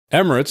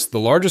Emirates, the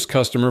largest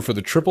customer for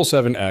the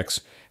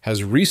 777X,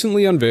 has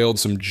recently unveiled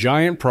some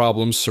giant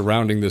problems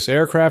surrounding this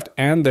aircraft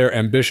and their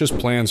ambitious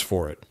plans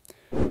for it.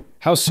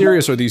 How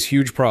serious are these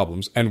huge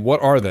problems, and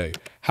what are they?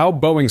 How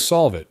Boeing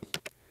solve it?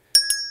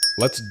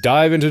 Let's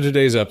dive into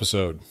today's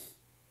episode.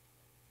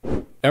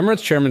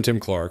 Emirates Chairman Tim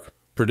Clark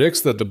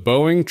predicts that the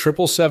Boeing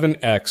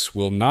 777X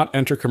will not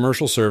enter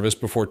commercial service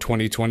before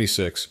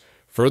 2026,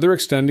 further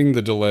extending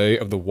the delay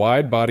of the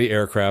wide-body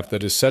aircraft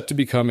that is set to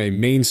become a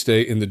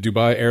mainstay in the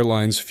Dubai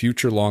Airlines'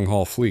 future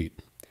long-haul fleet.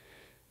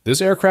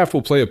 This aircraft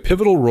will play a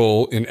pivotal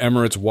role in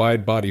Emirates'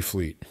 wide-body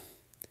fleet.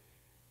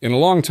 In a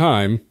long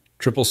time,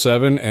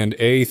 777 and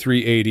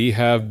A380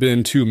 have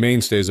been two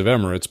mainstays of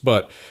Emirates,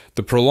 but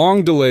the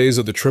prolonged delays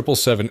of the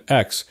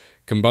 777X,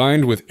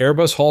 combined with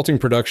Airbus halting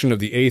production of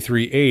the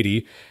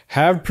A380,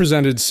 have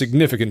presented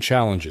significant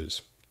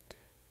challenges.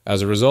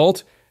 As a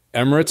result,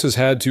 Emirates has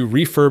had to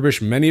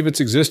refurbish many of its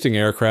existing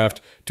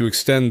aircraft to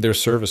extend their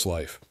service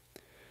life.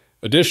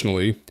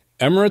 Additionally,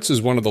 Emirates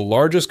is one of the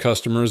largest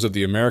customers of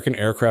the American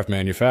aircraft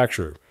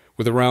manufacturer,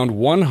 with around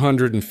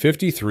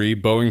 153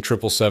 Boeing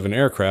 777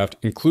 aircraft,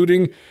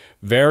 including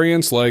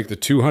variants like the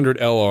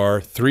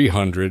 200LR,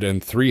 300,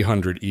 and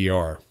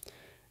 300ER.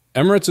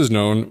 Emirates is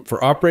known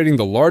for operating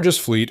the largest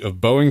fleet of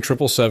Boeing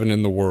 777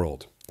 in the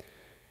world.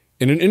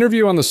 In an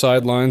interview on the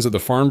sidelines of the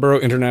Farnborough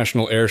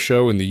International Air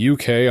Show in the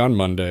UK on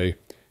Monday,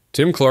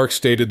 Tim Clark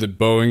stated that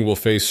Boeing will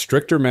face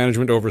stricter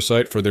management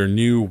oversight for their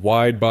new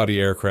wide-body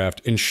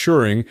aircraft,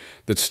 ensuring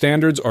that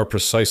standards are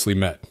precisely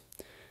met.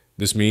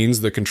 This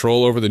means the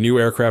control over the new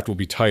aircraft will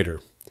be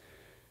tighter.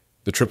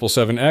 The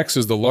 777X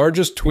is the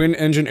largest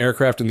twin-engine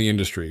aircraft in the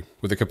industry,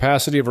 with a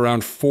capacity of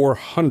around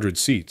 400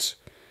 seats.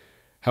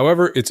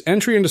 However, its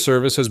entry into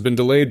service has been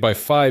delayed by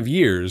 5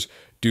 years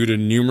due to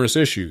numerous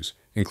issues,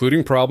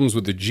 including problems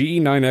with the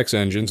GE9X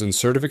engines and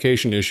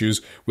certification issues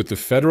with the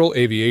Federal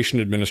Aviation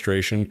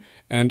Administration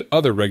and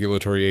other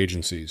regulatory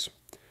agencies.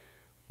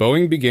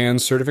 Boeing began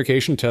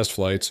certification test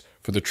flights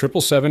for the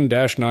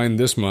 777-9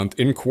 this month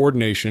in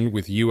coordination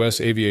with U.S.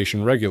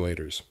 aviation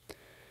regulators.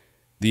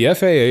 The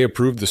FAA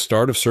approved the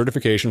start of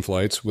certification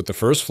flights, with the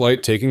first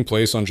flight taking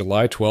place on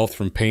July 12th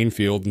from Payne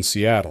Field in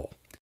Seattle.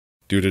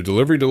 Due to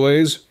delivery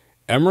delays,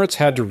 Emirates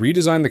had to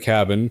redesign the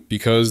cabin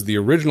because the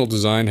original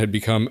design had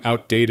become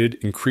outdated,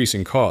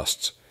 increasing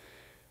costs.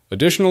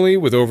 Additionally,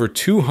 with over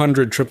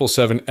 200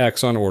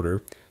 777X on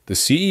order, the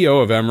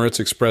CEO of Emirates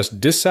expressed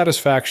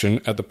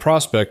dissatisfaction at the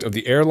prospect of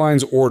the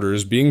airline's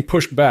orders being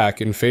pushed back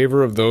in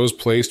favor of those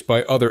placed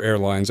by other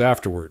airlines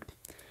afterward.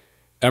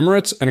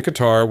 Emirates and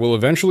Qatar will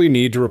eventually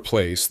need to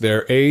replace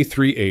their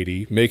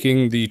A380,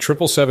 making the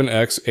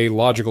 777X a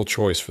logical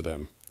choice for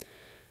them.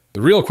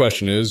 The real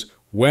question is,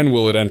 when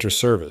will it enter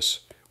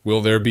service?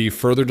 Will there be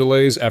further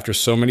delays after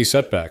so many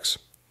setbacks?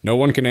 No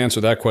one can answer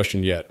that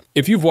question yet.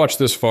 If you've watched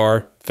this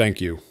far, thank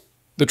you.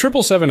 The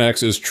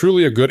 777X is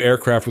truly a good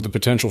aircraft with a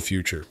potential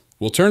future.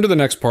 We'll turn to the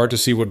next part to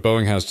see what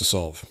Boeing has to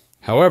solve.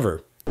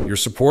 However, your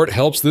support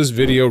helps this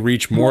video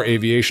reach more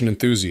aviation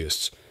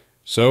enthusiasts.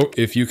 So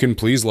if you can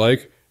please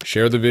like,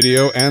 share the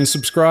video, and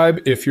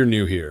subscribe if you're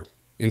new here.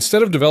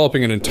 Instead of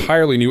developing an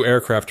entirely new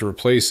aircraft to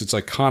replace its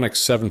iconic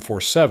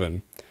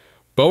 747,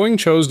 Boeing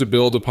chose to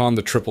build upon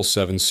the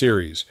 777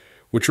 series,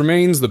 which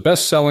remains the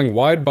best-selling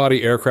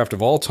wide-body aircraft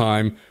of all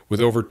time with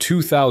over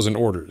 2,000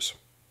 orders.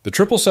 The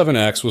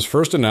 777X was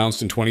first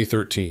announced in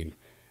 2013,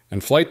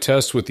 and flight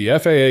tests with the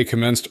FAA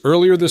commenced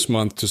earlier this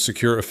month to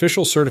secure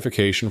official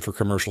certification for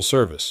commercial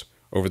service.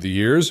 Over the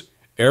years,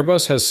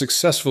 Airbus has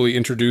successfully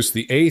introduced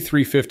the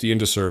A350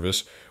 into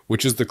service,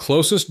 which is the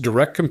closest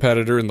direct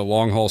competitor in the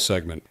long-haul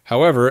segment.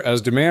 However,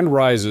 as demand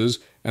rises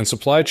and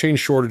supply chain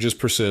shortages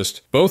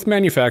persist, both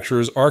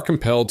manufacturers are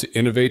compelled to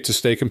innovate to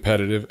stay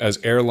competitive as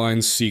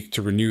airlines seek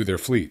to renew their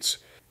fleets.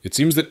 It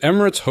seems that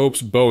Emirates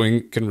hopes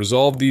Boeing can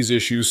resolve these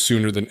issues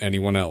sooner than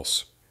anyone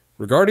else.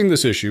 Regarding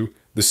this issue,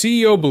 the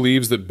CEO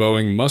believes that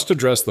Boeing must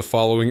address the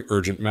following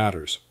urgent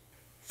matters.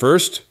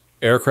 First,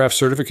 aircraft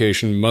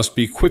certification must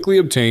be quickly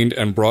obtained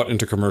and brought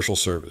into commercial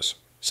service.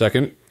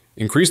 Second,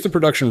 increase the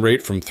production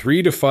rate from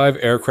 3 to 5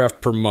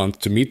 aircraft per month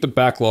to meet the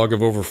backlog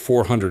of over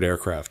 400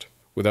 aircraft.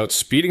 Without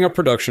speeding up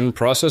production,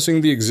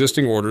 processing the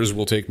existing orders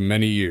will take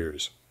many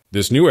years.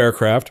 This new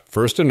aircraft,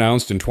 first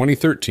announced in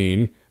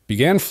 2013,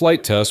 began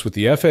flight tests with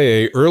the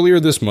FAA earlier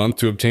this month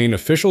to obtain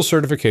official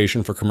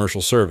certification for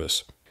commercial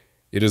service.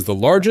 It is the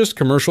largest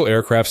commercial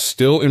aircraft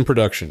still in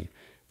production,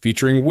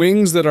 featuring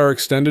wings that are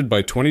extended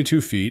by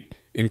 22 feet,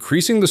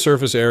 increasing the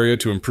surface area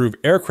to improve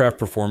aircraft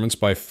performance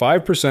by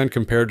 5%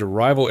 compared to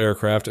rival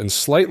aircraft and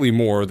slightly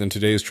more than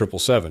today's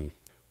 777.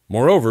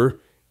 Moreover,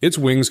 its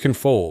wings can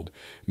fold,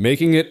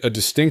 making it a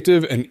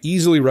distinctive and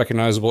easily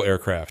recognizable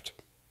aircraft.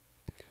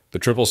 The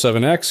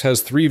 777X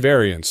has 3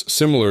 variants,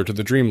 similar to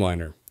the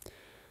Dreamliner.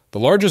 The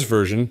largest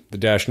version, the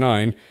Dash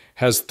 9,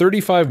 has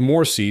 35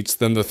 more seats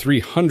than the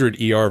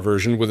 300ER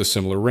version with a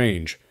similar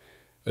range.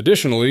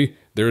 Additionally,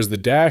 there is the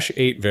Dash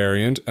 8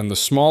 variant and the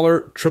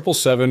smaller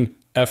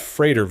 777F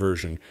Freighter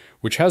version,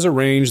 which has a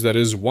range that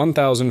is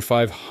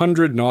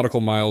 1,500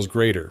 nautical miles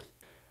greater.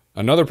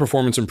 Another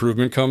performance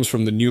improvement comes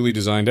from the newly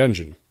designed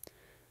engine.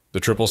 The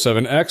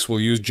 777X will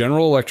use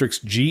General Electric's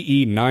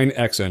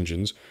GE9X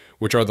engines,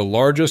 which are the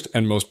largest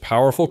and most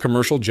powerful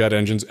commercial jet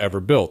engines ever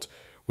built,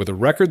 with a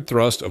record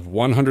thrust of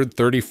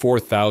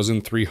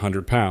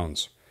 134,300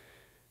 pounds.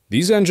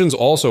 These engines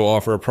also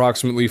offer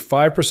approximately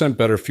 5%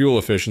 better fuel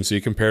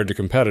efficiency compared to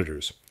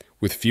competitors,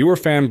 with fewer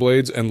fan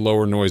blades and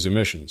lower noise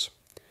emissions.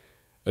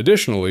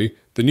 Additionally,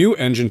 the new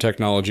engine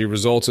technology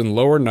results in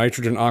lower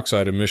nitrogen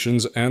oxide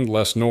emissions and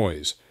less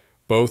noise,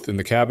 both in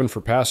the cabin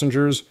for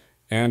passengers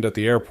and at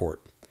the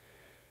airport.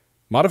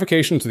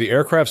 Modifications to the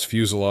aircraft's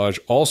fuselage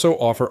also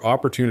offer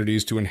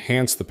opportunities to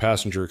enhance the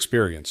passenger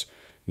experience,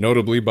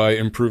 notably by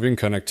improving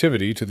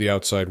connectivity to the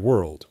outside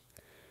world.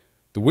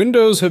 The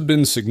windows have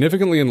been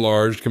significantly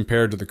enlarged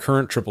compared to the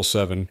current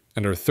 777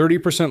 and are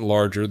 30%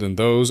 larger than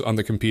those on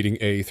the competing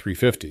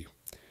A350.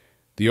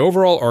 The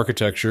overall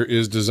architecture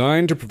is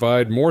designed to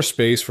provide more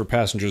space for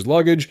passengers'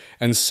 luggage,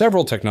 and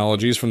several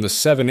technologies from the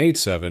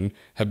 787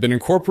 have been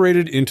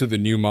incorporated into the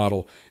new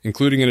model,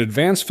 including an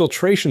advanced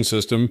filtration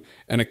system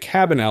and a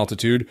cabin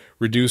altitude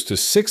reduced to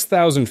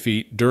 6,000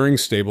 feet during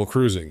stable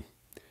cruising.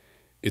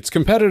 Its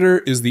competitor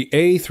is the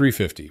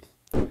A350.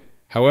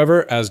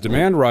 However, as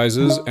demand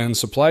rises and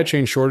supply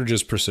chain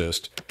shortages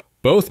persist,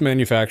 both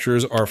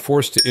manufacturers are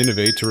forced to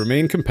innovate to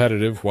remain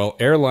competitive while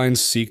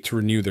airlines seek to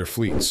renew their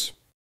fleets.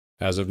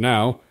 As of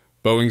now,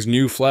 Boeing's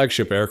new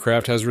flagship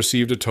aircraft has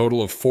received a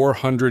total of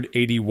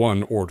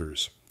 481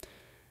 orders.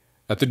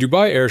 At the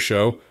Dubai Air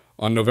Show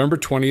on November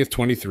 20th,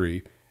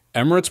 23,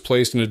 Emirates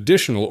placed an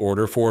additional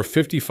order for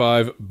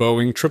 55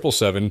 Boeing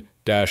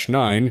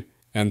 777-9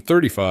 and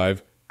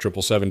 35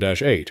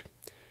 777-8,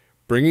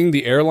 bringing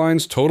the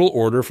airline's total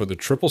order for the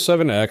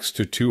 777X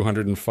to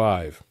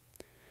 205.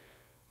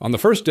 On the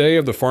first day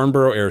of the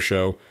Farnborough Air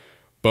Show,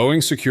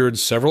 Boeing secured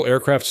several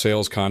aircraft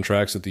sales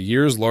contracts at the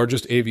year's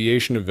largest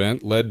aviation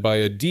event led by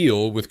a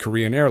deal with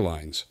Korean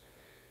Airlines.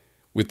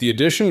 With the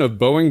addition of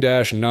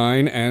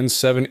Boeing-9 and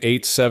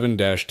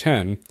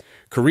 787-10,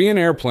 Korean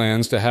Air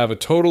plans to have a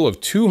total of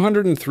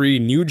 203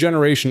 new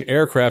generation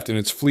aircraft in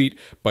its fleet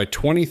by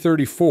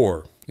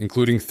 2034,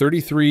 including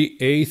 33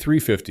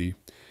 A350,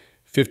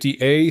 50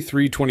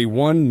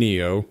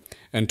 A321neo,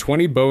 and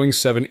 20 Boeing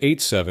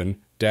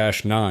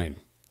 787-9.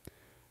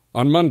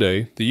 On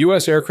Monday, the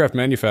U.S. aircraft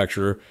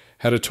manufacturer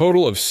had a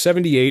total of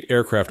 78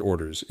 aircraft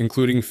orders,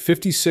 including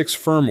 56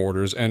 firm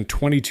orders and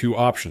 22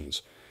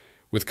 options,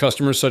 with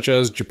customers such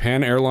as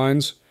Japan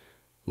Airlines,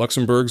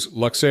 Luxembourg's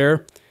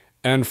Luxair,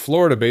 and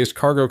Florida-based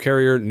cargo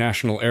carrier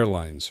National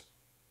Airlines.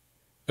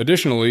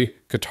 Additionally,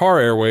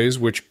 Qatar Airways,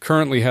 which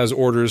currently has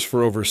orders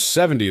for over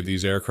 70 of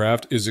these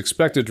aircraft, is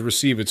expected to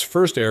receive its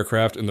first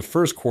aircraft in the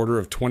first quarter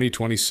of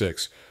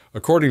 2026,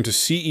 according to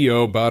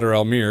CEO Badr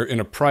Al-Mir in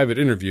a private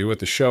interview at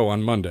the show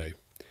on Monday.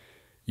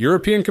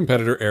 European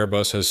competitor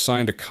Airbus has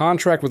signed a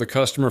contract with a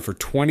customer for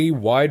 20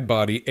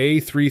 wide-body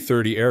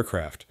A330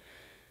 aircraft.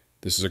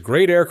 This is a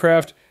great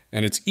aircraft,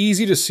 and it's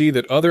easy to see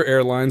that other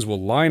airlines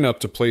will line up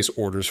to place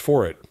orders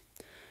for it.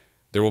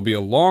 There will be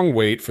a long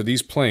wait for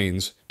these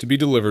planes to be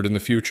delivered in the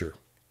future.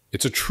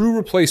 It's a true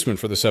replacement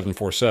for the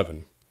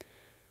 747.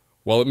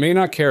 While it may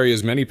not carry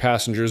as many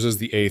passengers as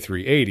the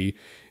A380,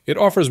 it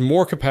offers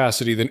more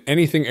capacity than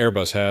anything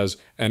Airbus has,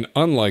 and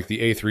unlike the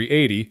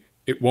A380,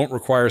 it won't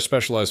require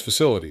specialized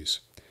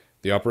facilities.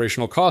 The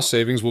operational cost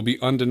savings will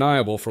be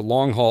undeniable for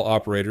long-haul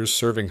operators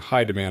serving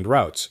high-demand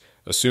routes,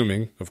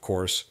 assuming, of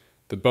course,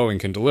 that Boeing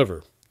can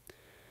deliver.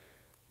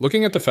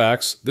 Looking at the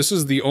facts, this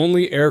is the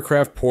only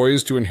aircraft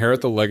poised to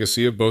inherit the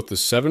legacy of both the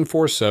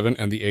 747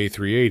 and the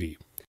A380.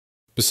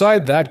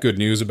 Beside that good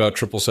news about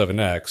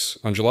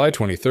 777X, on July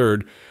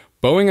 23rd,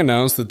 Boeing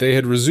announced that they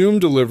had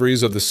resumed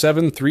deliveries of the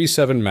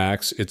 737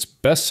 MAX, its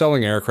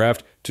best-selling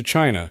aircraft, to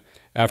China,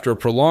 after a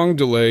prolonged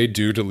delay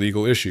due to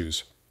legal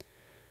issues.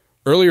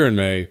 Earlier in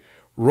May,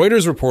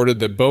 Reuters reported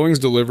that Boeing's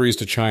deliveries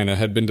to China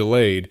had been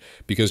delayed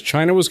because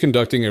China was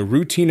conducting a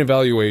routine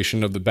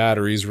evaluation of the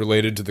batteries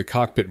related to the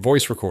cockpit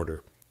voice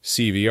recorder,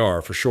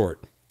 CVR for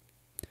short.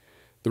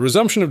 The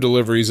resumption of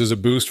deliveries is a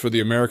boost for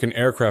the American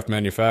aircraft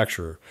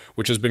manufacturer,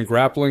 which has been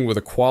grappling with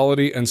a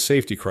quality and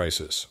safety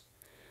crisis.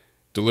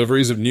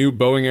 Deliveries of new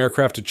Boeing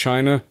aircraft to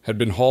China had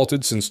been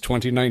halted since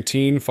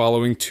 2019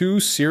 following 2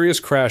 serious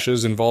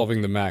crashes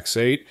involving the MAX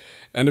 8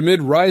 and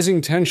amid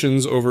rising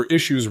tensions over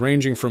issues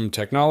ranging from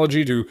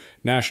technology to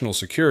national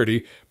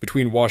security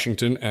between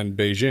Washington and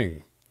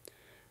Beijing.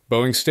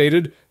 Boeing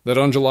stated that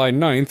on July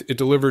 9th it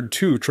delivered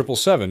 2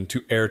 777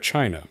 to Air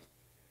China.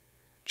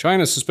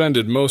 China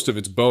suspended most of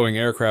its Boeing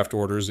aircraft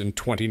orders in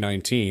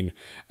 2019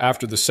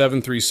 after the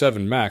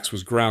 737 MAX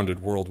was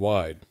grounded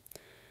worldwide.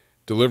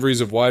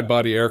 Deliveries of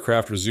wide-body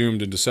aircraft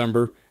resumed in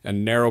December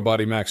and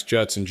narrow-body MAX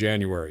jets in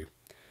January.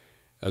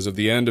 As of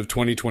the end of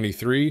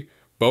 2023,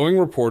 Boeing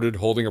reported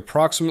holding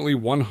approximately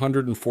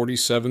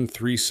 147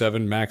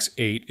 737 MAX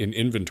 8 in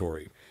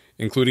inventory,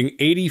 including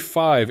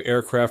 85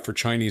 aircraft for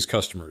Chinese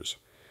customers.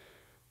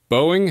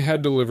 Boeing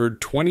had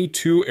delivered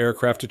 22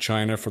 aircraft to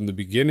China from the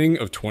beginning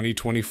of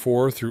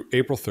 2024 through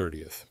April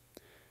 30th.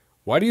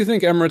 Why do you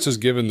think Emirates has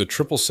given the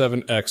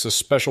 777X a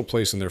special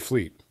place in their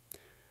fleet?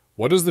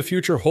 What does the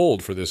future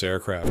hold for this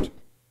aircraft?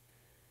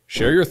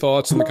 Share your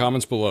thoughts in the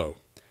comments below.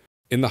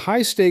 In the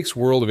high-stakes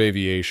world of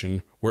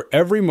aviation, where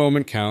every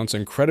moment counts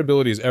and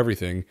credibility is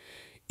everything,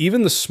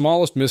 even the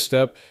smallest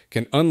misstep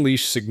can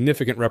unleash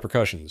significant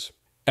repercussions.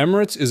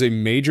 Emirates is a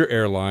major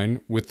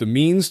airline with the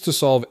means to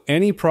solve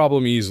any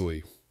problem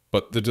easily,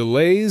 but the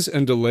delays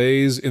and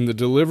delays in the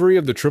delivery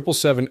of the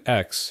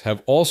 777X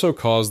have also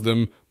caused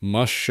them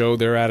must show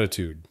their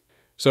attitude.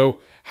 So,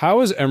 how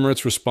has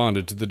Emirates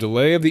responded to the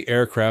delay of the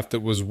aircraft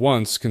that was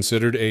once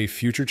considered a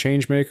future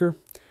changemaker?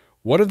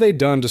 What have they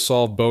done to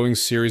solve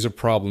Boeing's series of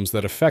problems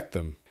that affect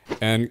them?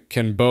 And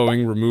can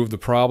Boeing remove the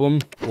problem,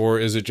 or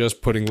is it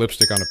just putting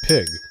lipstick on a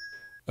pig?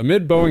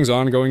 Amid Boeing's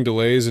ongoing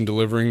delays in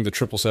delivering the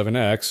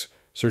 777X,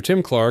 Sir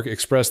Tim Clark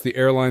expressed the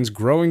airline's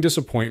growing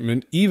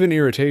disappointment, even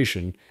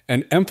irritation,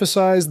 and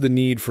emphasized the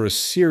need for a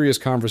serious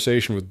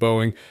conversation with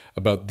Boeing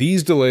about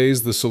these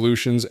delays, the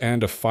solutions,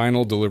 and a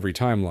final delivery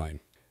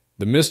timeline.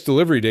 The missed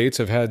delivery dates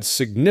have had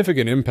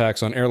significant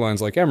impacts on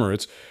airlines like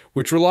Emirates,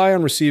 which rely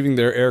on receiving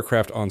their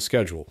aircraft on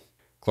schedule.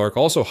 Clark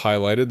also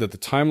highlighted that the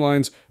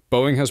timelines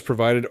Boeing has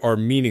provided are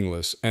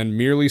meaningless and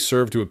merely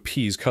serve to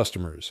appease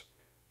customers.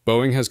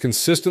 Boeing has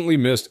consistently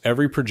missed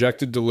every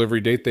projected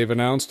delivery date they've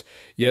announced,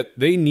 yet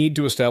they need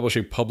to establish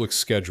a public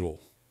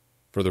schedule.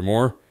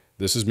 Furthermore,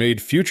 this has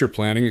made future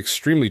planning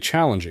extremely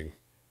challenging.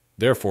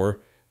 Therefore,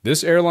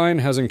 this airline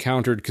has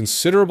encountered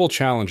considerable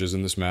challenges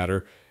in this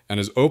matter and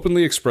has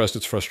openly expressed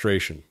its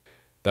frustration.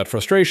 That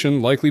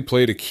frustration likely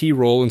played a key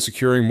role in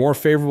securing more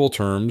favorable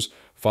terms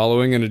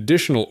following an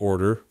additional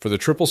order for the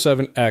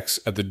 777X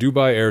at the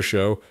Dubai Air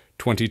Show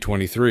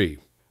 2023.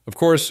 Of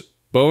course,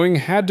 Boeing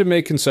had to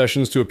make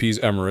concessions to appease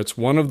Emirates,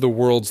 one of the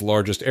world's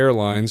largest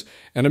airlines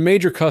and a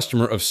major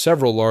customer of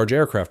several large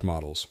aircraft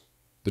models.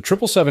 The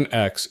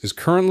 777X is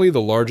currently the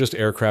largest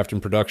aircraft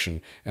in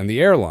production, and the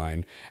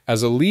airline,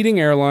 as a leading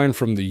airline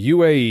from the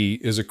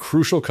UAE, is a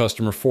crucial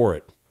customer for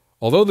it.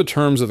 Although the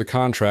terms of the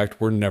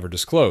contract were never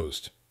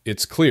disclosed,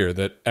 it's clear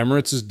that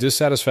Emirates'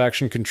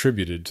 dissatisfaction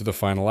contributed to the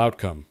final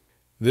outcome.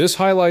 This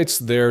highlights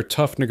their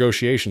tough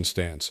negotiation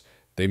stance.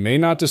 They may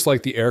not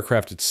dislike the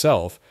aircraft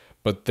itself,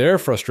 but their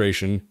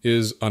frustration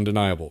is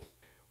undeniable.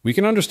 We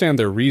can understand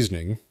their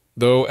reasoning,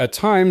 though at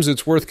times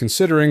it's worth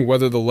considering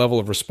whether the level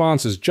of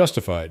response is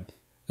justified,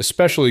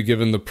 especially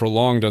given the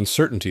prolonged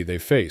uncertainty they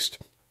faced.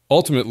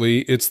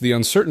 Ultimately, it's the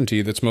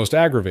uncertainty that's most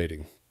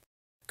aggravating.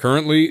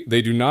 Currently,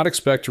 they do not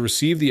expect to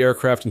receive the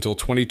aircraft until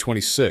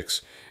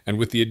 2026, and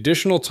with the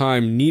additional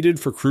time needed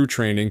for crew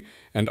training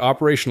and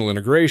operational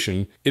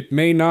integration, it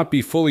may not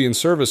be fully in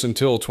service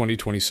until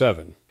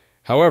 2027.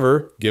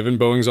 However, given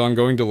Boeing's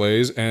ongoing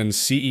delays and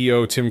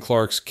CEO Tim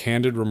Clark's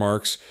candid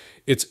remarks,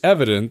 it's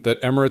evident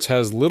that Emirates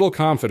has little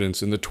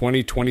confidence in the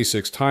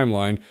 2026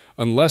 timeline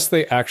unless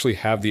they actually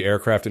have the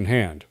aircraft in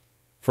hand.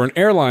 For an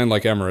airline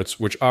like Emirates,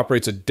 which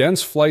operates a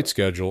dense flight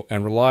schedule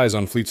and relies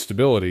on fleet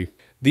stability,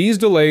 these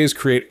delays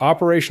create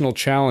operational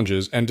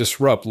challenges and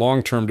disrupt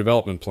long-term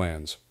development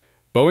plans.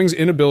 Boeing's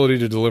inability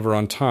to deliver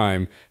on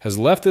time has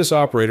left this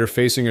operator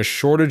facing a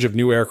shortage of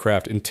new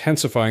aircraft,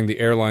 intensifying the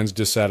airline's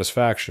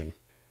dissatisfaction.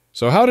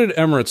 So how did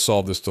Emirates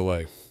solve this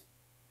delay?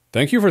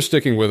 Thank you for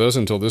sticking with us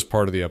until this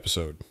part of the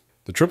episode.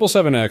 The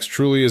 777X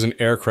truly is an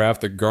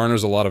aircraft that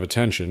garners a lot of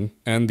attention,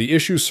 and the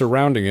issues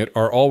surrounding it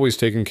are always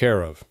taken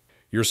care of.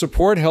 Your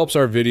support helps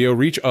our video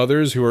reach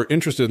others who are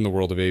interested in the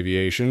world of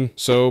aviation,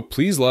 so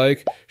please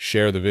like,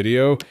 share the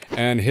video,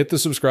 and hit the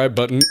subscribe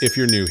button if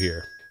you're new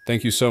here.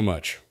 Thank you so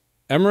much.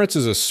 Emirates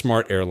is a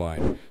smart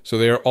airline, so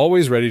they are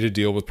always ready to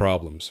deal with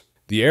problems.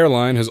 The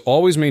airline has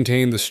always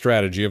maintained the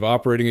strategy of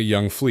operating a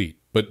young fleet,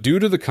 but due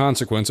to the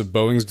consequence of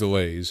Boeing's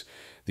delays,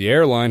 the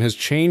airline has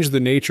changed the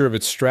nature of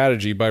its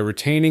strategy by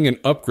retaining and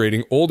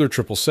upgrading older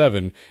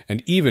 777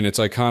 and even its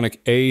iconic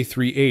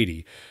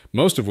A380,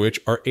 most of which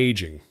are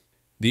aging.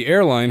 The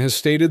airline has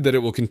stated that it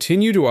will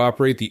continue to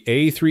operate the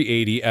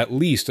A380 at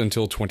least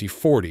until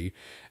 2040,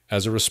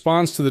 as a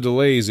response to the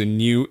delays in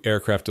new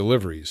aircraft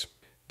deliveries.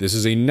 This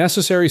is a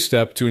necessary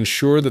step to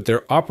ensure that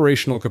their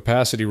operational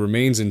capacity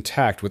remains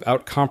intact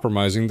without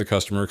compromising the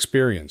customer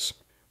experience.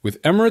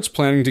 With Emirates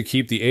planning to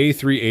keep the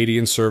A380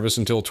 in service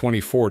until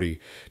 2040,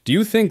 do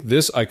you think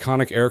this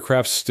iconic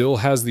aircraft still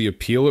has the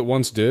appeal it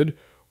once did,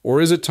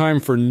 or is it time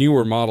for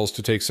newer models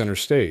to take center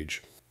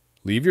stage?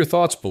 Leave your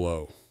thoughts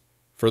below.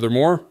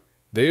 Furthermore,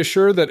 they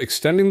assure that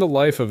extending the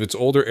life of its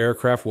older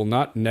aircraft will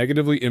not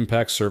negatively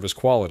impact service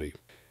quality.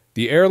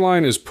 The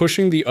airline is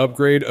pushing the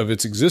upgrade of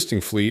its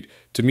existing fleet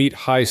to meet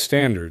high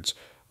standards,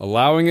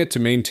 allowing it to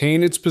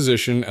maintain its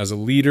position as a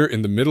leader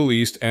in the Middle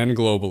East and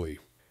globally.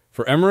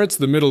 For Emirates,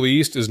 the Middle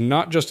East is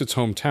not just its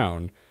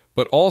hometown,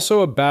 but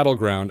also a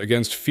battleground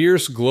against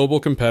fierce global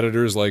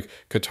competitors like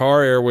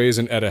Qatar Airways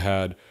and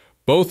Etihad,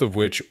 both of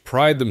which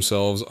pride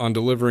themselves on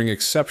delivering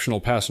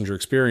exceptional passenger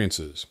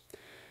experiences.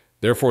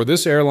 Therefore,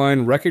 this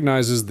airline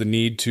recognizes the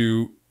need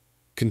to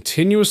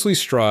continuously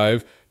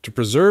strive to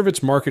preserve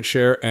its market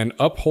share and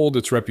uphold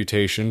its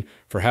reputation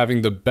for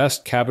having the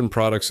best cabin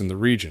products in the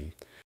region.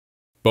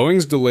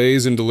 Boeing's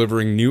delays in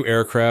delivering new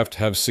aircraft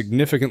have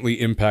significantly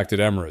impacted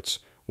Emirates,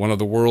 one of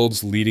the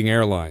world's leading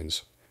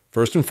airlines.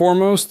 First and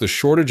foremost, the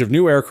shortage of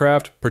new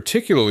aircraft,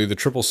 particularly the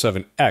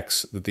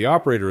 777X that the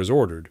operator has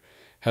ordered,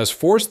 has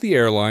forced the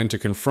airline to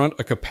confront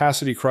a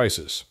capacity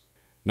crisis.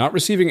 Not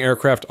receiving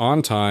aircraft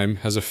on time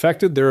has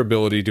affected their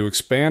ability to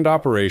expand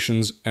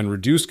operations and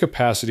reduce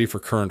capacity for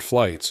current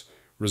flights,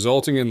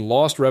 resulting in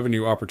lost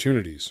revenue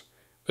opportunities.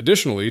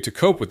 Additionally, to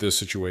cope with this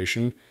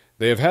situation,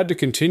 they have had to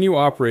continue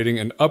operating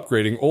and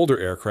upgrading older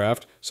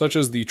aircraft, such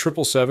as the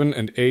 777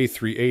 and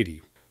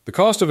A380. The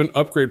cost of an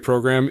upgrade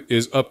program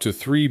is up to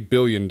 $3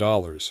 billion.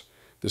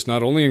 This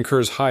not only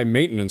incurs high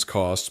maintenance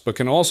costs, but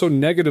can also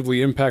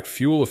negatively impact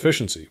fuel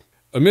efficiency.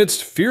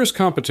 Amidst fierce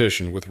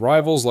competition with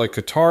rivals like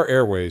Qatar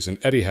Airways and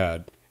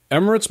Etihad,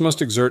 Emirates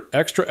must exert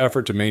extra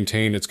effort to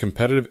maintain its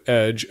competitive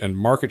edge and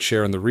market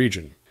share in the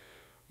region.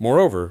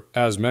 Moreover,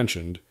 as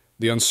mentioned,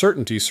 the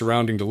uncertainty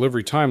surrounding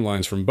delivery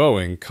timelines from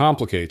Boeing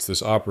complicates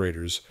this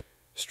operator's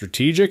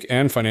strategic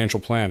and financial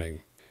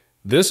planning.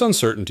 This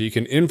uncertainty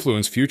can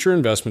influence future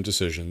investment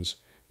decisions,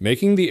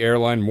 making the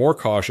airline more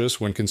cautious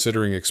when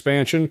considering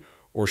expansion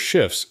or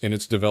shifts in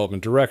its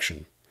development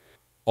direction.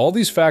 All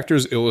these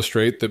factors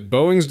illustrate that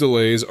Boeing's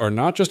delays are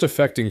not just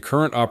affecting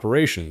current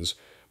operations,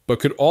 but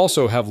could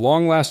also have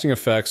long-lasting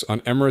effects on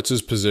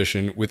Emirates'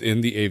 position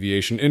within the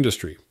aviation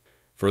industry.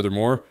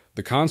 Furthermore,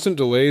 the constant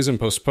delays and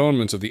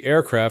postponements of the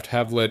aircraft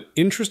have led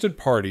interested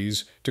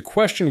parties to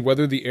question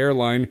whether the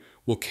airline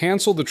will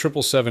cancel the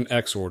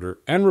 777X order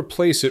and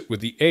replace it with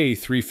the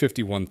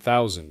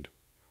A350-1000.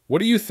 What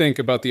do you think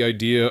about the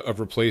idea of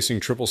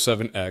replacing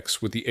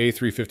 777X with the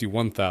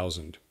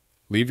A350-1000?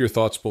 Leave your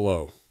thoughts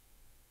below.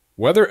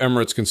 Whether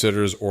Emirates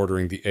considers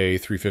ordering the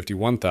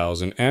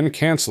A350-1000 and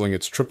canceling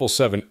its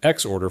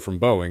 777X order from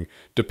Boeing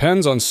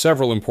depends on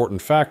several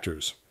important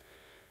factors.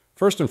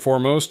 First and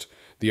foremost,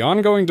 the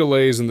ongoing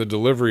delays in the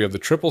delivery of the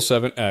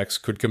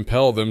 777X could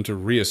compel them to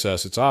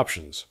reassess its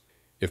options.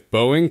 If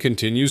Boeing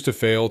continues to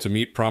fail to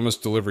meet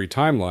promised delivery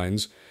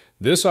timelines,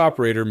 this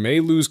operator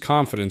may lose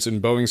confidence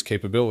in Boeing's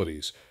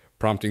capabilities,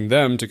 prompting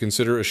them to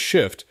consider a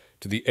shift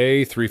to the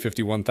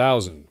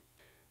A350-1000.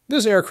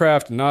 This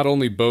aircraft not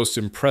only boasts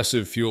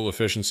impressive fuel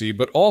efficiency,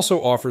 but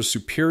also offers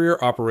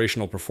superior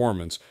operational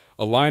performance,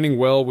 aligning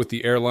well with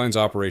the airline's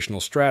operational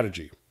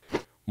strategy.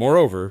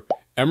 Moreover,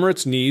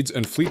 Emirates' needs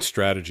and fleet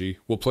strategy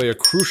will play a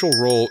crucial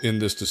role in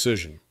this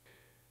decision.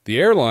 The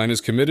airline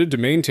is committed to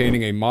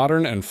maintaining a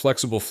modern and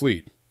flexible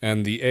fleet,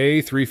 and the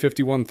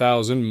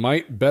A350-1000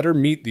 might better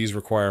meet these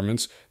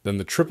requirements than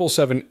the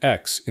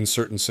 777X in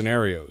certain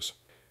scenarios.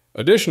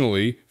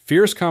 Additionally,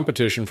 fierce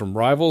competition from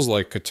rivals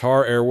like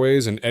Qatar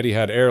Airways and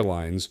Etihad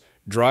Airlines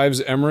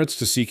drives Emirates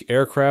to seek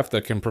aircraft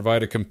that can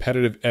provide a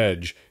competitive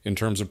edge in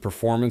terms of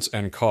performance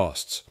and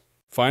costs.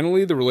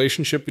 Finally, the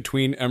relationship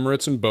between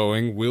Emirates and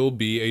Boeing will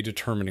be a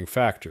determining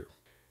factor.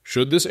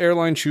 Should this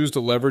airline choose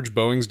to leverage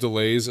Boeing's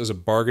delays as a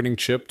bargaining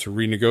chip to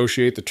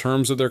renegotiate the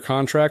terms of their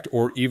contract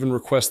or even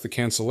request the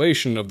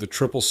cancellation of the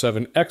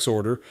 777X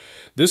order,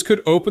 this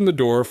could open the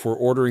door for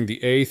ordering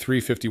the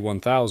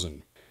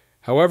A350-1000.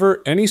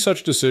 However, any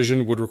such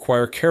decision would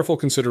require careful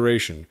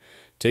consideration,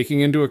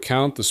 taking into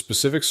account the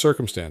specific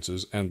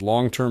circumstances and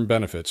long-term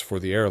benefits for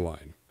the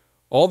airline.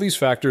 All these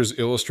factors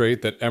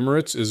illustrate that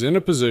Emirates is in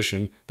a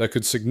position that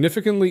could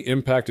significantly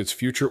impact its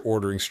future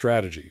ordering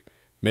strategy,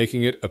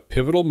 making it a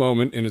pivotal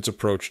moment in its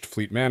approach to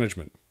fleet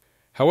management.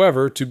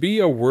 However, to be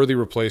a worthy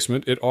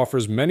replacement, it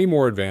offers many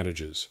more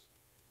advantages.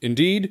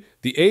 Indeed,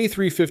 the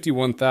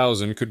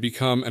A350-1000 could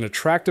become an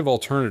attractive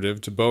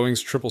alternative to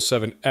Boeing's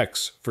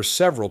 777X for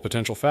several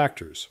potential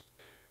factors.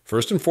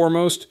 First and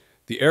foremost,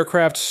 the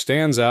aircraft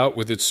stands out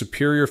with its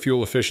superior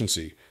fuel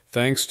efficiency,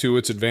 thanks to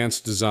its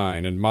advanced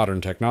design and modern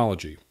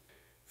technology.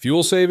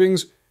 Fuel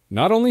savings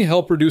not only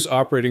help reduce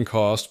operating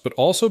costs, but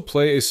also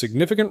play a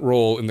significant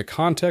role in the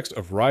context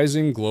of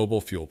rising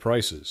global fuel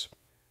prices.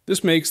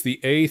 This makes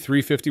the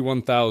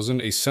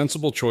A350-1000 a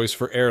sensible choice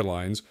for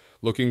airlines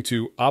looking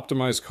to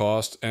optimize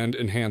costs and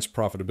enhance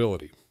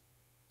profitability.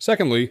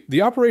 Secondly,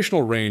 the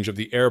operational range of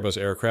the Airbus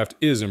aircraft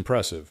is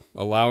impressive,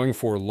 allowing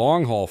for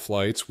long-haul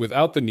flights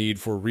without the need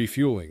for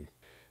refueling.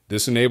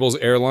 This enables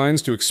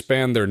airlines to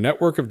expand their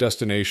network of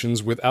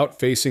destinations without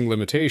facing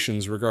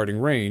limitations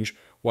regarding range,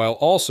 while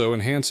also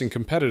enhancing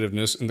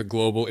competitiveness in the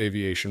global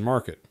aviation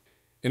market.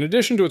 In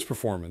addition to its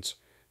performance,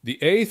 the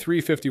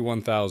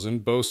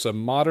A350-1000 boasts a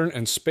modern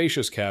and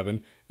spacious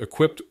cabin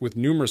equipped with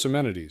numerous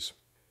amenities.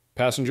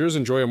 Passengers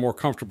enjoy a more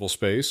comfortable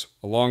space,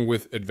 along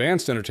with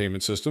advanced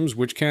entertainment systems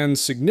which can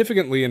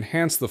significantly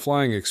enhance the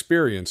flying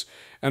experience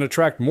and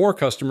attract more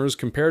customers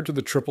compared to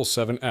the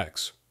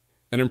 777X.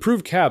 An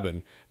improved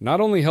cabin not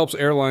only helps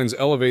airlines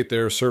elevate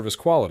their service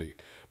quality,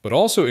 but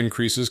also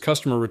increases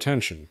customer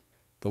retention.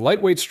 The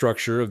lightweight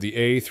structure of the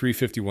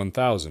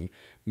A350-1000,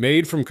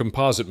 made from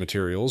composite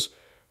materials,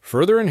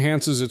 further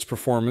enhances its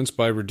performance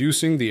by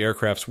reducing the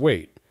aircraft's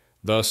weight,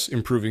 thus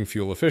improving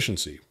fuel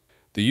efficiency.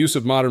 The use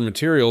of modern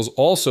materials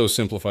also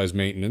simplifies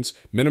maintenance,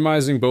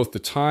 minimizing both the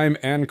time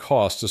and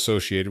costs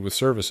associated with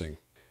servicing.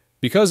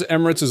 Because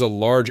Emirates is a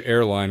large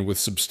airline with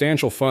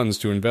substantial funds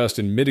to invest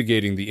in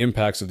mitigating the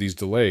impacts of these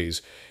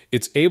delays,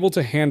 it's able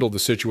to handle the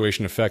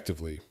situation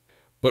effectively.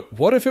 But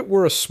what if it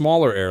were a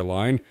smaller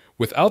airline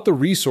without the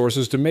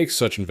resources to make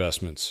such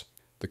investments?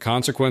 The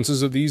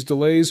consequences of these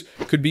delays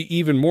could be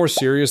even more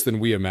serious than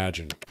we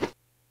imagine.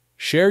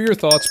 Share your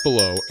thoughts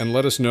below and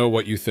let us know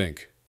what you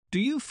think. Do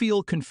you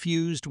feel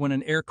confused when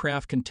an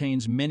aircraft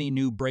contains many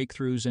new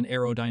breakthroughs in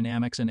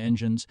aerodynamics and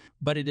engines,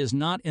 but it is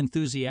not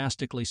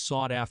enthusiastically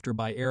sought after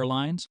by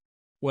airlines?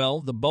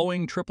 Well, the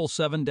Boeing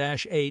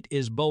 777-8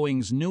 is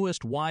Boeing's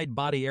newest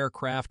wide-body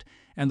aircraft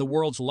and the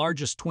world's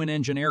largest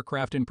twin-engine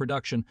aircraft in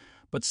production,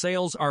 but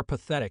sales are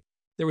pathetic.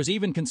 There was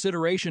even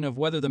consideration of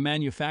whether the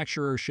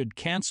manufacturer should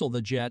cancel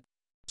the jet.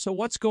 So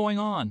what's going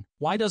on?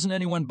 Why doesn't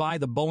anyone buy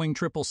the Boeing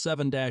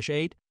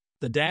 777-8?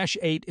 The Dash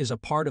 8 is a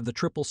part of the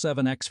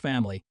 777X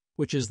family,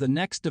 which is the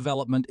next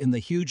development in the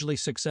hugely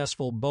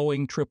successful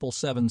Boeing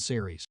 777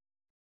 series.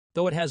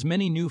 Though it has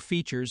many new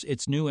features,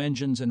 its new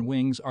engines and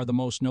wings are the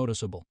most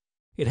noticeable.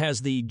 It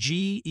has the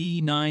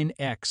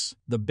GE9X,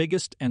 the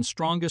biggest and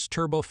strongest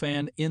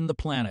turbofan in the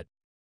planet.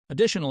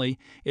 Additionally,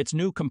 its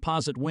new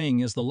composite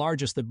wing is the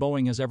largest that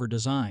Boeing has ever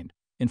designed.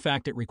 In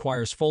fact, it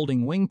requires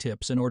folding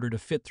wingtips in order to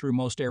fit through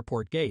most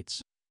airport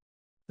gates.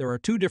 There are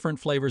two different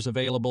flavors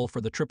available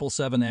for the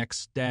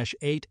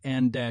 777X-8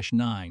 and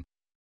 -9.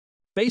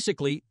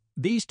 Basically,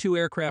 these two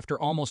aircraft are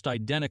almost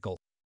identical.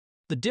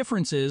 The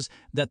difference is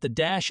that the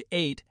Dash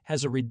 8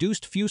 has a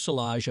reduced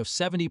fuselage of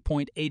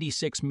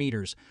 70.86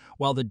 meters,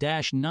 while the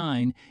Dash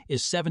 9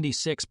 is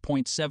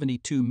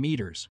 76.72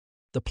 meters.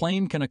 The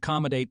plane can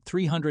accommodate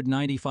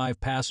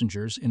 395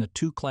 passengers in a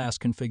two-class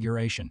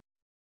configuration.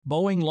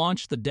 Boeing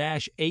launched the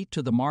Dash 8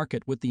 to the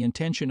market with the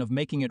intention of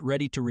making it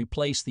ready to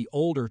replace the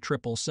older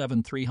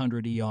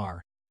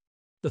 777-300ER.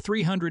 The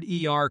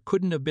 300ER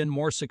couldn't have been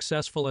more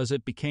successful as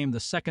it became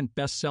the second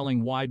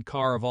best-selling wide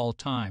car of all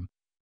time.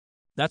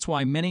 That's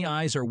why many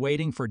eyes are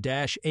waiting for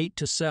Dash 8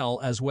 to sell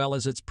as well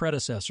as its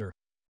predecessor.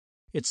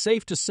 It's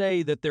safe to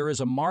say that there is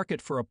a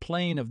market for a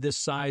plane of this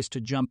size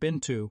to jump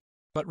into,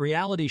 but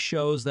reality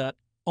shows that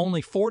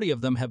only 40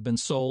 of them have been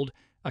sold,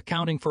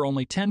 accounting for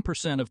only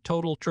 10% of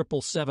total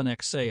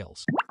 777X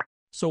sales.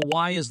 So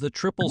why is the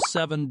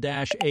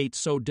 777-8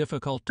 so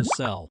difficult to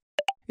sell?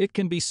 It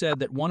can be said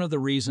that one of the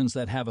reasons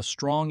that have a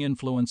strong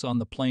influence on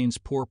the plane's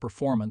poor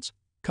performance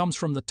comes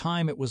from the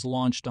time it was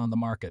launched on the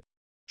market.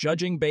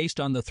 Judging based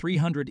on the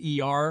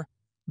 300ER,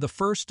 the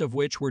first of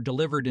which were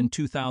delivered in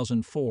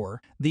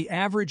 2004, the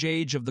average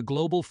age of the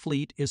global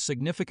fleet is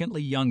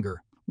significantly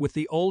younger, with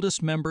the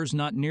oldest members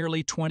not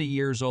nearly 20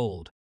 years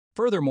old.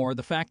 Furthermore,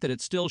 the fact that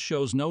it still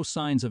shows no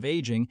signs of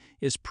aging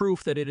is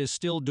proof that it is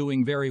still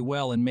doing very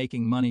well and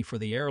making money for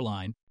the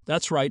airline.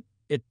 That's right,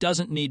 it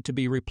doesn't need to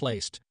be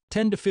replaced.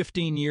 10 to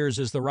 15 years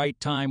is the right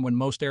time when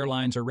most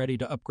airlines are ready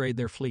to upgrade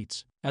their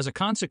fleets. As a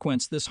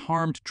consequence, this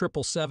harmed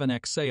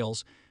 777X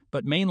sales,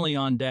 but mainly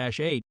on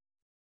Dash 8,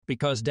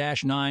 because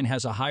Dash 9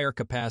 has a higher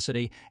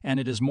capacity and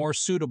it is more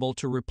suitable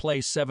to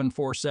replace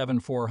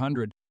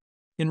 747-400.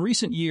 In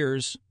recent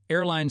years,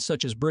 airlines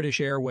such as British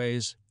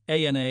Airways,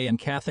 ANA, and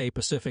Cathay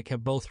Pacific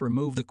have both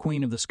removed the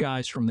Queen of the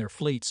Skies from their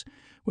fleets,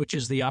 which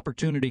is the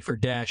opportunity for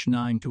Dash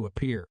 9 to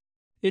appear.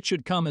 It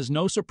should come as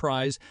no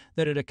surprise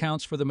that it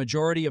accounts for the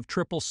majority of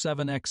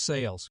 777X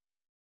sales.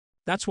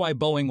 That's why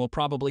Boeing will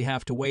probably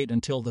have to wait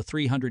until the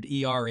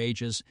 300ER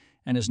ages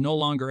and is no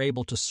longer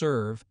able to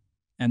serve,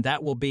 and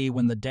that will be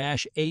when the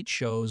Dash 8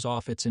 shows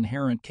off its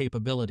inherent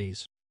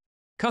capabilities.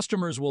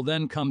 Customers will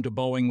then come to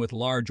Boeing with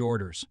large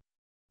orders.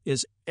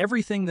 Is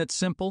everything that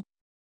simple?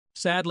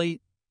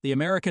 Sadly, the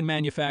American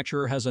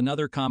manufacturer has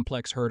another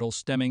complex hurdle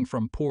stemming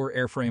from poor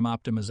airframe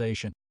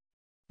optimization.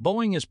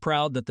 Boeing is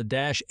proud that the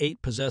Dash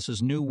 8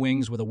 possesses new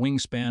wings with a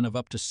wingspan of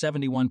up to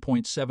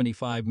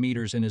 71.75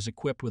 meters and is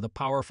equipped with a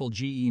powerful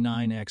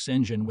GE9X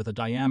engine with a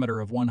diameter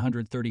of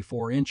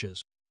 134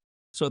 inches.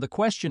 So the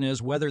question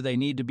is whether they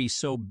need to be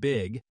so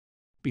big.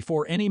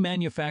 Before any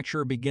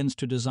manufacturer begins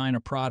to design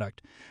a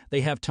product,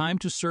 they have time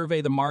to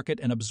survey the market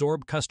and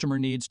absorb customer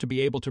needs to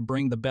be able to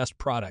bring the best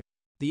product.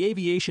 The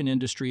aviation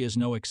industry is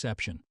no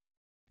exception.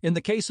 In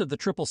the case of the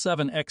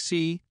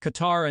 777XC,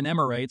 Qatar and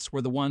Emirates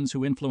were the ones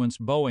who influenced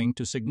Boeing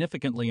to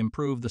significantly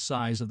improve the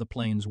size of the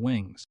plane's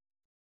wings.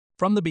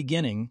 From the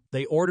beginning,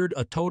 they ordered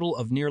a total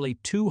of nearly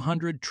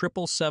 200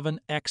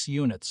 777X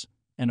units,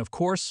 and of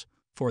course,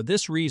 for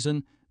this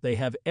reason, they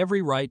have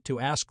every right to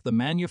ask the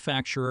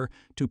manufacturer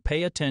to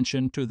pay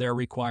attention to their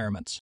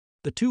requirements.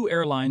 The two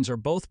airlines are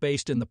both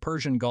based in the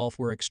Persian Gulf,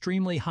 where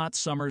extremely hot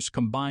summers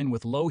combine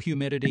with low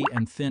humidity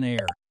and thin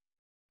air.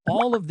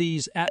 All of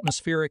these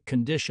atmospheric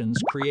conditions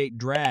create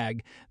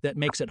drag that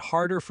makes it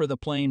harder for the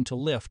plane to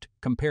lift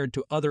compared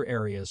to other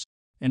areas,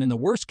 and in the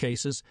worst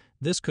cases,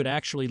 this could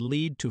actually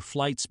lead to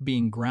flights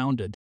being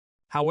grounded.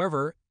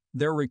 However,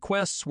 their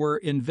requests were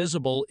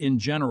invisible in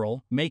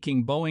general,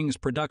 making Boeing's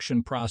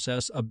production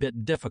process a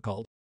bit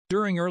difficult.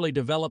 During early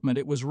development,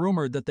 it was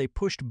rumored that they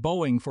pushed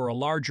Boeing for a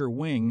larger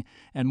wing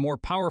and more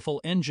powerful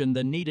engine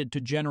than needed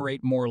to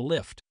generate more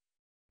lift.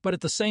 But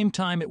at the same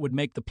time, it would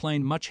make the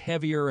plane much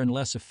heavier and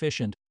less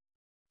efficient.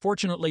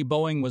 Fortunately,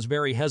 Boeing was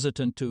very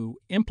hesitant to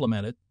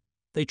implement it.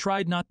 They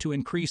tried not to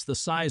increase the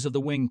size of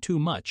the wing too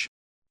much.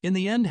 In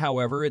the end,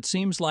 however, it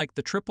seems like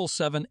the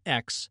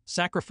 777X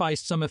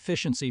sacrificed some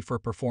efficiency for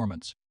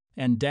performance,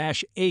 and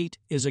Dash 8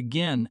 is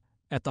again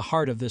at the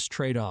heart of this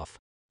trade-off.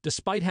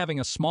 Despite having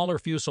a smaller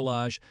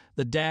fuselage,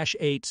 the Dash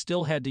 8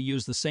 still had to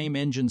use the same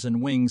engines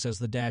and wings as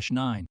the Dash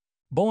 9.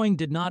 Boeing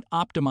did not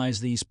optimize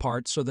these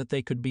parts so that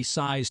they could be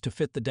sized to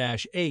fit the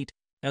Dash 8.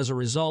 As a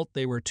result,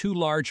 they were too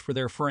large for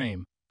their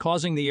frame,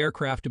 causing the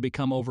aircraft to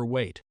become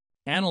overweight.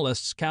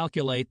 Analysts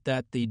calculate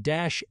that the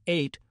Dash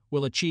 8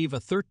 will achieve a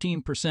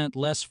 13%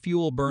 less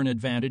fuel burn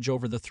advantage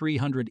over the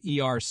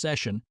 300ER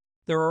session.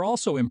 There are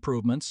also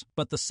improvements,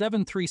 but the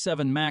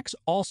 737 MAX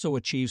also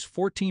achieves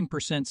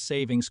 14%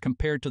 savings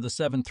compared to the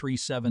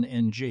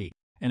 737NG,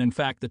 and in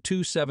fact the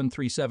two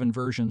 737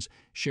 versions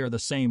share the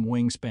same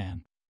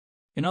wingspan.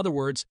 In other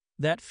words,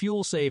 that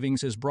fuel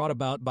savings is brought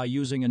about by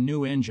using a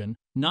new engine,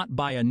 not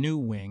by a new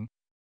wing.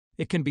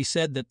 It can be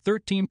said that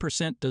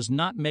 13% does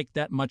not make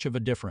that much of a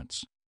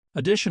difference.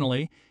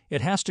 Additionally,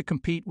 it has to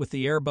compete with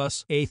the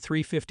Airbus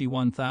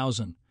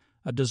A350-1000,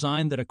 a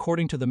design that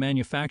according to the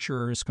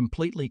manufacturer is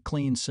completely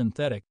clean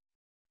synthetic.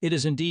 It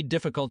is indeed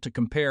difficult to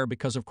compare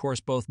because of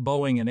course both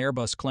Boeing and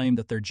Airbus claim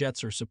that their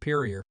jets are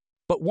superior.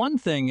 But one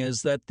thing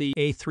is that the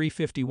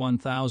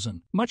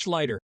A350-1000, much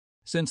lighter,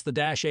 since the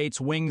Dash 8's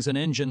wings and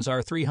engines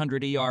are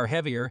 300ER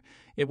heavier,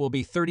 it will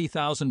be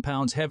 30,000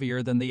 pounds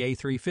heavier than the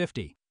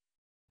A350.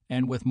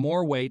 And with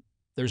more weight,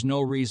 there's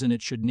no reason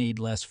it should need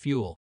less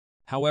fuel.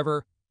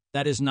 However,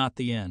 that is not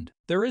the end.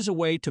 There is a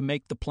way to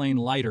make the plane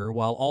lighter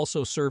while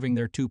also serving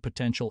their two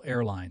potential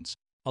airlines.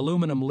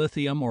 Aluminum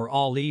lithium, or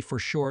ALI for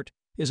short,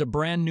 is a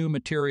brand new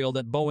material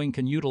that Boeing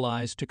can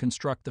utilize to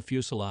construct the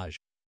fuselage.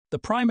 The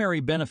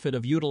primary benefit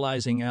of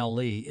utilizing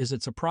ALI is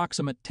its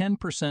approximate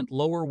 10%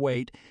 lower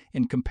weight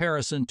in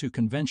comparison to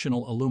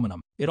conventional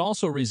aluminum. It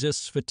also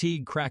resists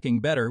fatigue cracking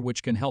better,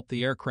 which can help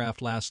the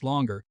aircraft last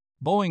longer.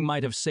 Boeing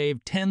might have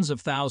saved tens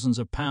of thousands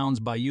of pounds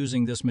by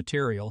using this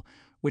material,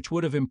 which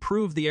would have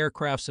improved the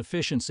aircraft's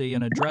efficiency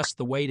and addressed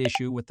the weight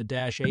issue with the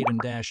Dash 8 and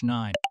Dash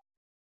 9.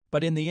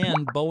 But in the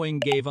end,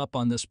 Boeing gave up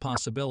on this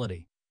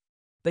possibility.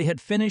 They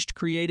had finished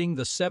creating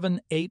the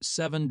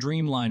 787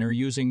 Dreamliner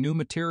using new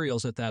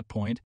materials at that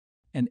point,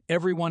 and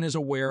everyone is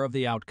aware of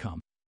the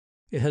outcome.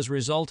 It has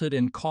resulted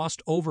in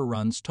cost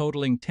overruns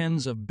totaling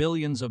tens of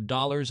billions of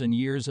dollars and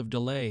years of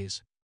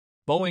delays.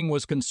 Boeing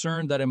was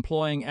concerned that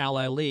employing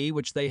ALI,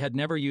 which they had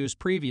never used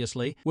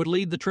previously, would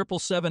lead the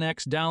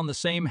 777X down the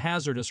same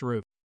hazardous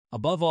route.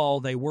 Above all,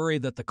 they worry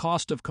that the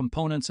cost of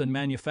components and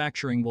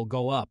manufacturing will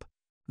go up.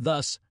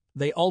 Thus,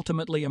 they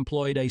ultimately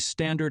employed a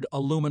standard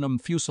aluminum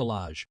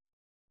fuselage.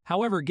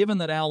 However, given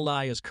that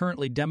ALI is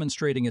currently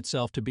demonstrating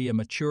itself to be a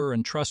mature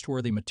and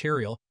trustworthy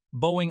material,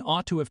 Boeing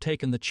ought to have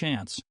taken the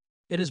chance.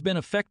 It has been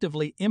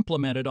effectively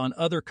implemented on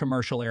other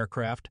commercial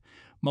aircraft,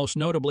 most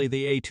notably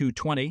the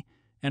A220,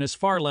 and is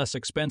far less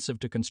expensive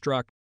to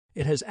construct.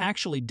 It has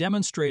actually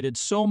demonstrated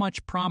so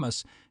much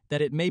promise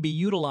that it may be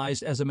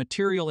utilized as a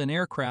material in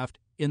aircraft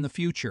in the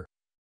future.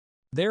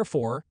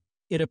 Therefore,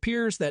 it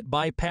appears that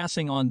by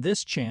passing on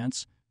this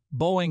chance,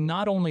 Boeing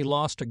not only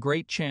lost a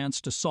great chance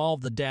to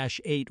solve the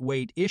Dash 8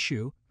 weight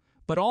issue,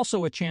 but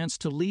also a chance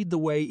to lead the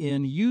way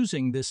in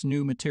using this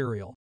new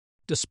material.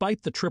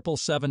 Despite the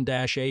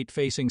 777-8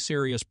 facing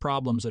serious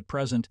problems at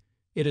present,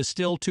 it is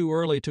still too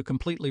early to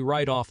completely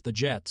write off the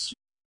jets.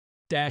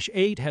 Dash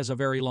 8 has a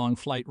very long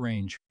flight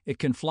range. It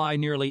can fly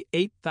nearly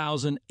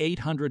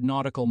 8,800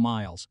 nautical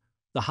miles,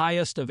 the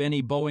highest of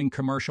any Boeing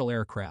commercial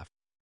aircraft.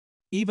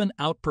 Even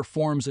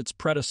outperforms its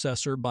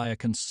predecessor by a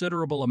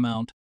considerable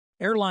amount.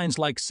 Airlines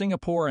like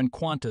Singapore and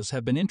Qantas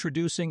have been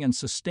introducing and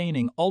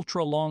sustaining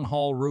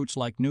ultra-long-haul routes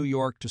like New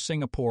York to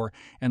Singapore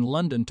and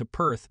London to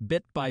Perth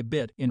bit by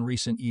bit in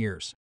recent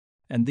years.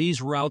 And these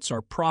routes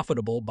are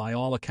profitable by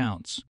all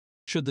accounts.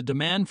 Should the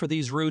demand for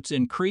these routes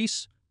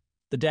increase,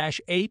 the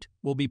Dash 8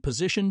 will be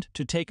positioned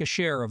to take a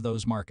share of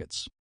those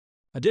markets.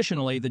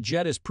 Additionally, the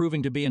jet is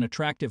proving to be an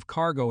attractive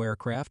cargo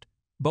aircraft.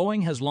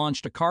 Boeing has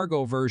launched a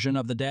cargo version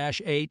of the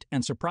Dash 8,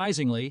 and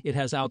surprisingly, it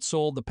has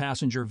outsold the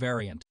passenger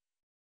variant.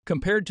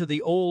 Compared to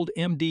the old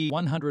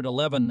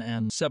MD-111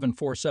 and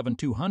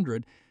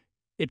 747-200,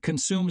 it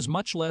consumes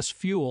much less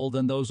fuel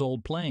than those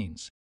old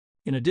planes.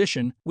 In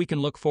addition, we can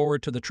look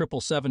forward to the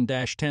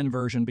 777-10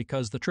 version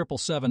because the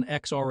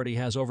 777X already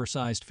has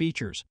oversized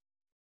features.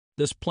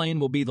 This plane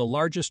will be the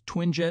largest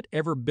twinjet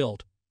ever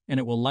built, and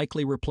it will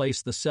likely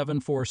replace the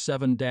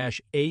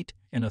 747-8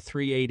 and a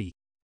 380.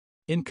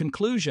 In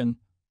conclusion,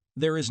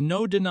 there is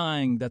no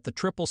denying that the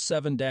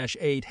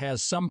 777-8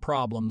 has some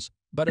problems,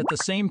 but at the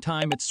same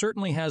time it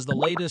certainly has the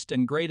latest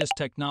and greatest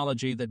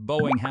technology that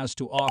Boeing has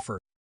to offer.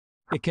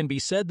 It can be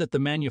said that the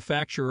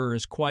manufacturer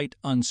is quite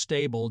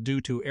unstable due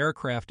to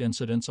aircraft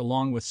incidents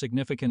along with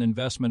significant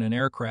investment in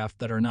aircraft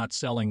that are not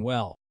selling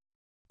well.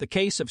 The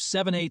case of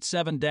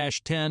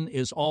 787-10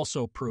 is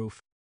also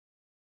proof.